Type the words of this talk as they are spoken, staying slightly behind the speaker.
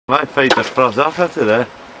My feet are froze off after that.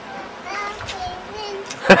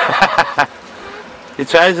 He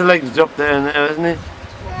tries to legs drop down now, hasn't he?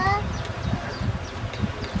 Yeah.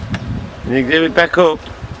 And you give it back up.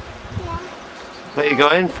 Yeah. Where you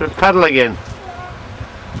going? For a paddle again?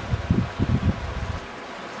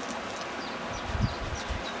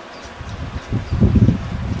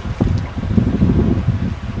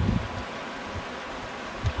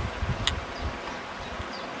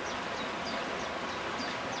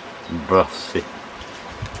 Brossy.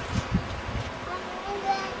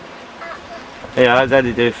 Yeah, how's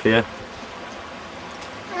Daddy do for you?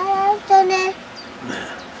 I've done it.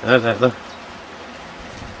 How's that look?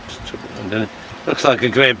 Looks like a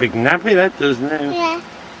great big nappy, that doesn't it? Yeah.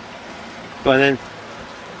 Go on then.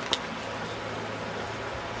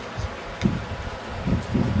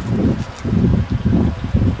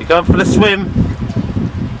 You going for a swim?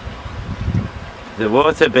 The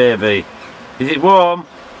water, baby. Is it warm?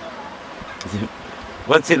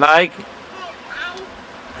 What's it like?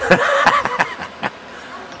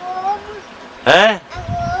 Eh?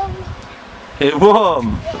 It's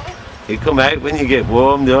warm. You come out when you get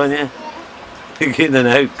warm, don't you? You get in and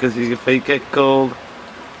out because your feet get cold.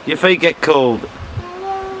 Your feet get cold.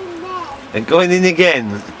 And going in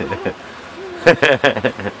again.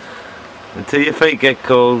 Until your feet get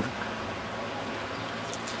cold.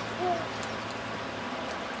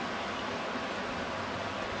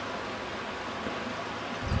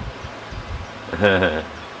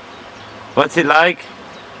 What's it like?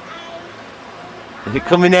 Are you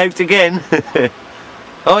coming out again?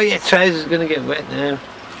 Oh, your trouser's gonna get wet now.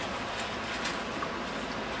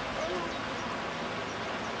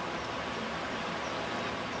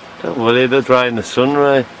 Don't worry, they'll dry in the sun,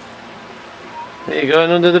 right? Are you going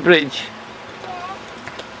under the bridge?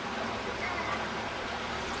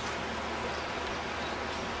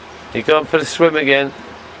 You going for a swim again?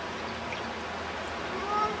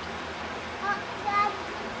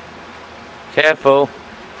 Careful.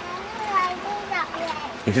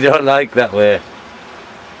 You don't like that way.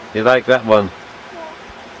 You like that one.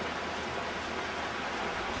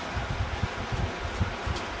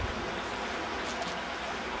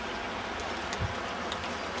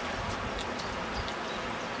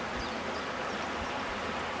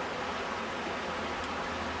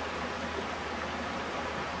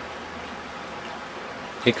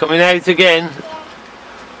 You coming out again? Yeah.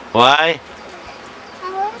 Why?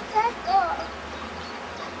 I want to go.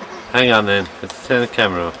 Hang on then, let's turn the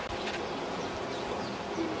camera off.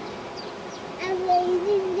 I'm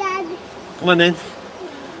waiting, Dad. Come on then.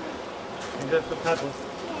 You go for a paddle.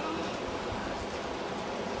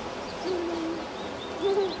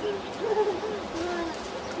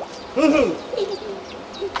 Woohoo!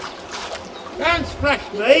 Don't splash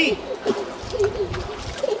me!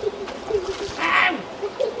 Ow!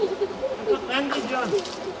 I've got bandage on.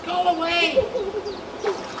 Go away!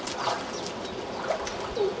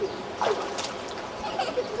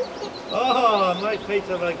 Oh, my feet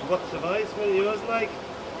are like blocks of ice. What are yours like?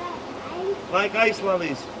 Like ice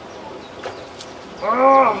lollies.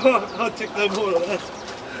 Oh, I'll take no more of that.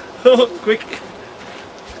 Oh, quick.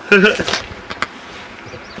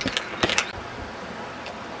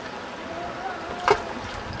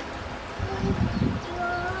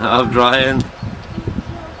 I'm drying.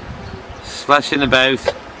 Splashing about.